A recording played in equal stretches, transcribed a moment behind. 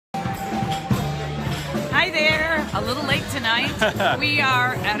Hi there. A little late tonight. We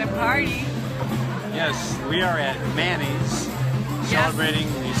are at a party. Yes, we are at Manny's, celebrating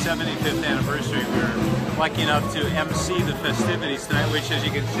the 75th anniversary. We're lucky enough to MC the festivities tonight, which, as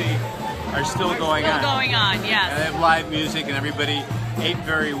you can see, are still going on. Still going on, yes. And they have live music, and everybody ate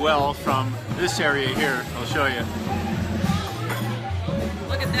very well from this area here. I'll show you.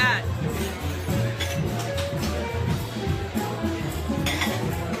 Look at that.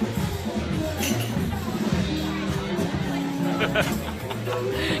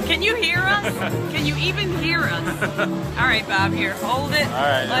 Can you hear us? Can you even hear us? All right, Bob, here, hold it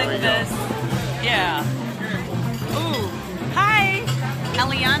like this. Yeah. Ooh. Hi,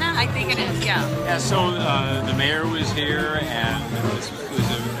 Eliana, I think it is, yeah. Yeah, so the mayor was here, and this was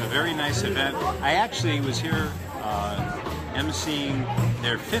a very nice event. I actually was here emceeing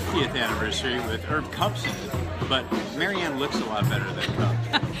their 50th anniversary with Herb Cupson, but Marianne looks a lot better than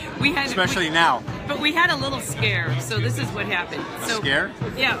Cup. Especially now. But we had a little scare, so this is what happened. A scare?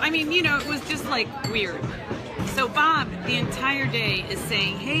 Yeah, I mean, you know, it was just like weird. So Bob, the entire day, is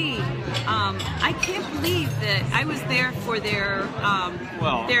saying, hey, I can't believe that I was there for their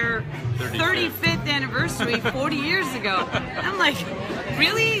 35th anniversary 40 years ago. I'm like,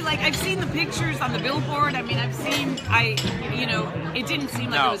 really? Like, I've seen the pictures on the billboard. I mean, you know, it didn't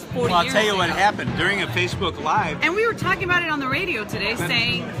seem like it was 40 years ago. Well, I'll tell you what happened during a Facebook Live. And we were talking about it on the radio today,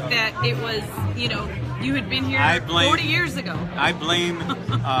 saying that it was, you know, you had been here 40 years ago. I blame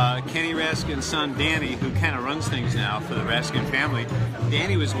Kenny Raskin's son, Danny, who kind of runs things now for the Raskin family.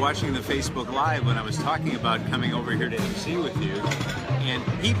 Danny was watching the Facebook Live when I was talking about coming over here to MC with you, and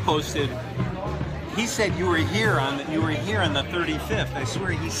he posted. He said you were here on the 35th. I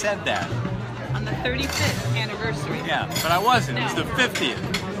swear he said that. On the 35th anniversary. Yeah, but I wasn't. It was the 50th.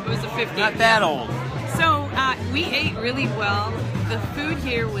 It was the 50th. Not that old. So we ate really well. The food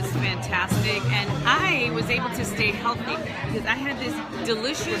here was fantastic, and I was able to stay healthy because I had this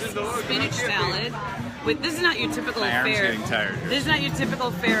delicious spinach salad. This is not your typical fare. My arm's getting tired here. This is not your typical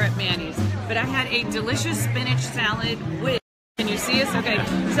fare at Manny's, but I had a delicious spinach salad with. Can you see us? Okay,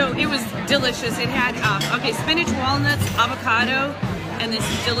 so it was delicious. It had spinach, walnuts, avocado, and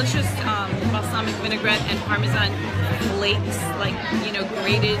this delicious balsamic vinaigrette and Parmesan flakes, like, you know,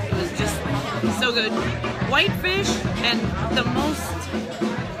 grated. It was just so good. White fish and the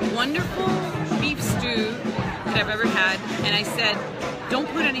most wonderful beef stew that I've ever had. And I said, don't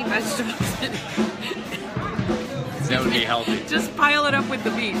put any vegetables in it. That would be healthy. Just pile it up with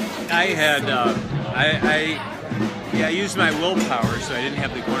the beef. I had, I used my willpower, so I didn't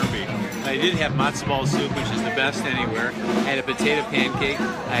have the corned beef. I did have matzo ball soup, which is the best anywhere. I had a potato pancake.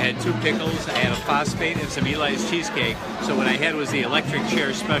 I had 2 pickles. I had a phosphate and some Eli's cheesecake. So what I had was the electric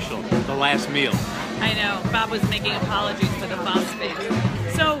chair special, the last meal. I know. Bob was making apologies for the phosphate.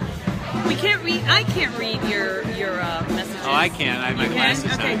 So we can't read. I can't read your messages. Oh, I can. I have my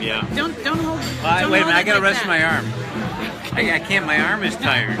glasses on. Yeah. Don't hold. Wait a minute. I gotta rest my arm. I can't. My arm is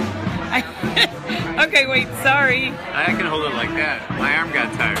tired. Okay, wait. Sorry. I can hold it like that. My arm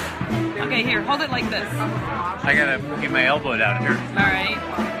got tired. Okay, here. Hold it like this. I gotta get my elbow down here. All right.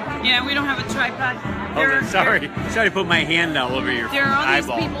 Yeah, we don't have a tripod. Sorry to put my hand down over your eyeball. There are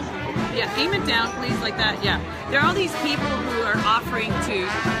all these people. Yeah, aim it down, please, like that. Yeah. There are all these people who are offering to,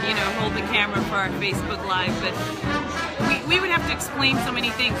 you know, hold the camera for our Facebook Live, but we would have to explain so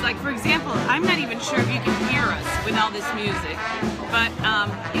many things. Like, for example, I'm not even sure if you can hear us with all this music, but,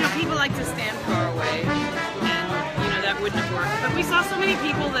 you know, people like to stand far away, and, you know, that wouldn't have worked. But we saw so many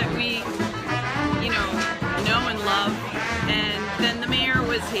people that we, you know and love, and then the mayor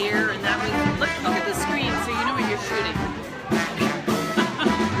was here, and that was, look at the screen so you know what you're shooting.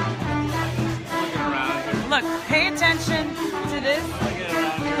 Look, pay attention to this.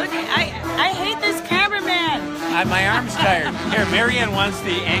 Look, I hate this cameraman. My arm's tired. Here, Marianne wants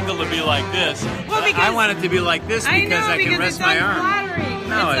the angle to be like this. Well, because I want it to be like this because I can rest my arm.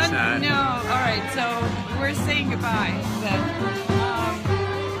 No, it's not. No, all right. So we're saying goodbye.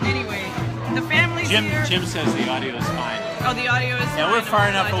 Anyway, the family's here. Jim says the audio is fine. Oh, the audio is fine. Yeah, we're far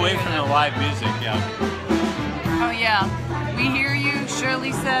enough away from the live music. Yeah. Oh yeah, we hear you.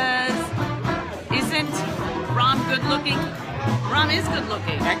 Shirley says, "Isn't Rom good looking?" Rom is good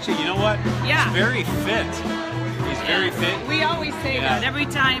looking. Actually, you know what? Yeah. He's very fit. He's very fit. We always say that every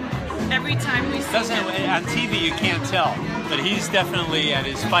time we see him. On TV you can't tell, but he's definitely at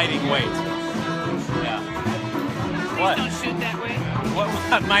his fighting weight. Yeah. Please don't shoot that way.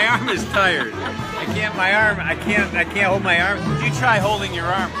 What? My arm is tired. I can't hold my arm. You try holding your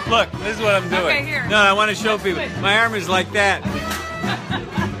arm. Look, this is what I'm doing. Okay, here. No, I want to show people. My arm is like that.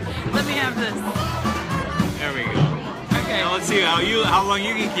 Let me have this. There we go. Okay. Now let's see how long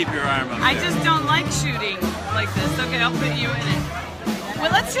you can keep your arm up. I just don't like shooting like this. Okay, I'll put you in it.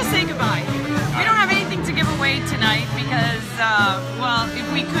 Well, let's just say goodbye. We don't have anything to give away tonight because, well, if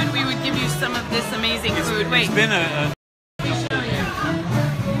we could, we would give you some of this amazing food. Wait. It's been a Let me show you.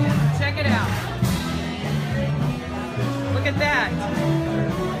 Check it out. Look at that.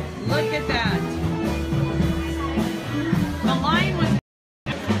 Look at that.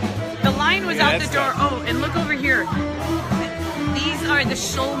 The line was out the door. Oh, and look over here. These are the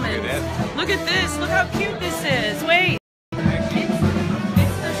Schulmans. Look at this. Look how cute this is. Wait. It's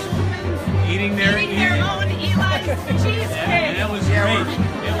the Schulmans eating their own Eli's cheesecake. And it was great.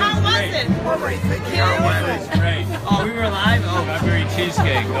 How was it? It was great. Oh, we were live? Oh, Strawberry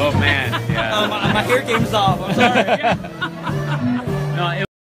cheesecake. Oh man. Yeah. my hair game's off. I'm sorry. No,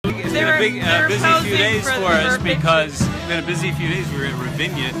 it's been a big, busy few days for us because it's been a busy few days. We were at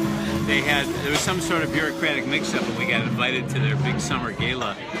Ravinia. There was some sort of bureaucratic mix-up, and we got invited to their big summer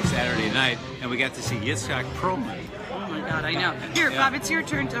gala Saturday night, and we got to see Yitzhak Perlman. Oh my God, I know. Here, Bob, it's your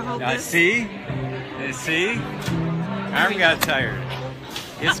turn to hold this. See? Arm got tired.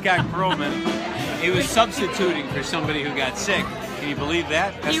 Yitzhak Perlman. He was substituting for somebody who got sick. Can you believe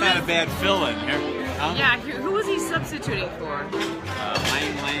that? That's not a bad fill-in here. Huh? Yeah, who was he substituting for?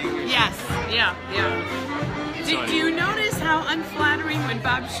 Lang. Yes, yeah. Do you notice how unflattering when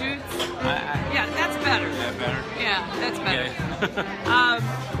Bob shoots? Yeah, that's better. Is that better? Yeah, that's better.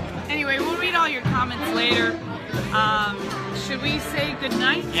 Anyway, we'll read all your comments later. Should we say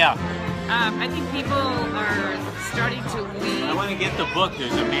goodnight? Yeah. I think people are starting to leave. I want to get the book.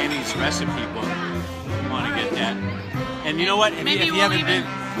 There's a Manny's recipe book. I want to get that. And you know what? If Maybe you we'll haven't even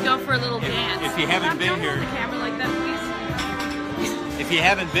been, go for a little dance. If you haven't been don't here, hold the camera like that, please. if you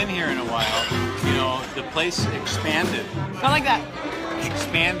haven't been here in a while, you know the place expanded. Go like that.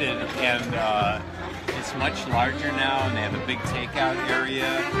 Expanded, and it's much larger now, and they have a big takeout area,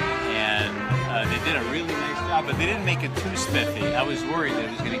 and they did a really nice job, but they didn't make it too spiffy. I was worried that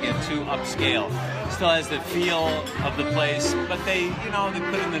it was going to get too upscale. Still has the feel of the place, but they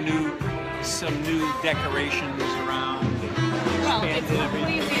put in some new decorations around. Well,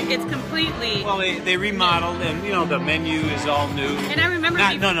 it's completely. Well, they remodeled, and the menu is all new. And I remember.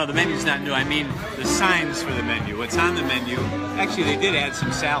 No, the menu's not new. I mean the signs for the menu. What's on the menu? Actually, they did add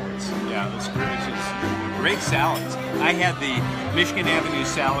some salads. Yeah, that's great salads. I had the Michigan Avenue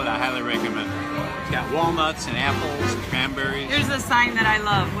salad. I highly recommend it. It's got walnuts and apples and cranberries. Here's the sign that I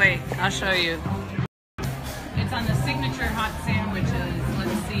love. Wait, I'll show you. It's on the signature hot sandwiches.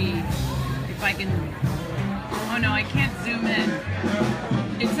 Let's see if I can. Oh no, I can't zoom in.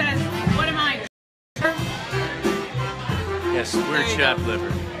 It says, what am I? Yes, we're chopped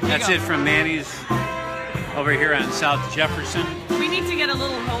liver. That's it from Manny's over here on South Jefferson. We need to get a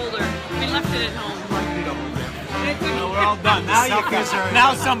little holder. We left it at home. No, we're all done.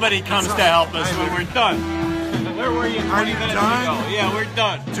 Now somebody comes to help us when we're done. Where were you 20 minutes ago? Yeah, we're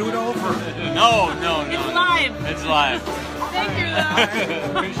done. Do it over. No. It's live. It's live. Thank you,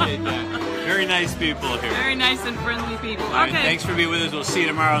 though. Appreciate that. Very nice people here. Very nice and friendly people. All right, thanks for being with us. We'll see you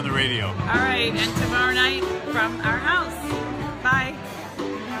tomorrow on the radio. All right, and tomorrow night from our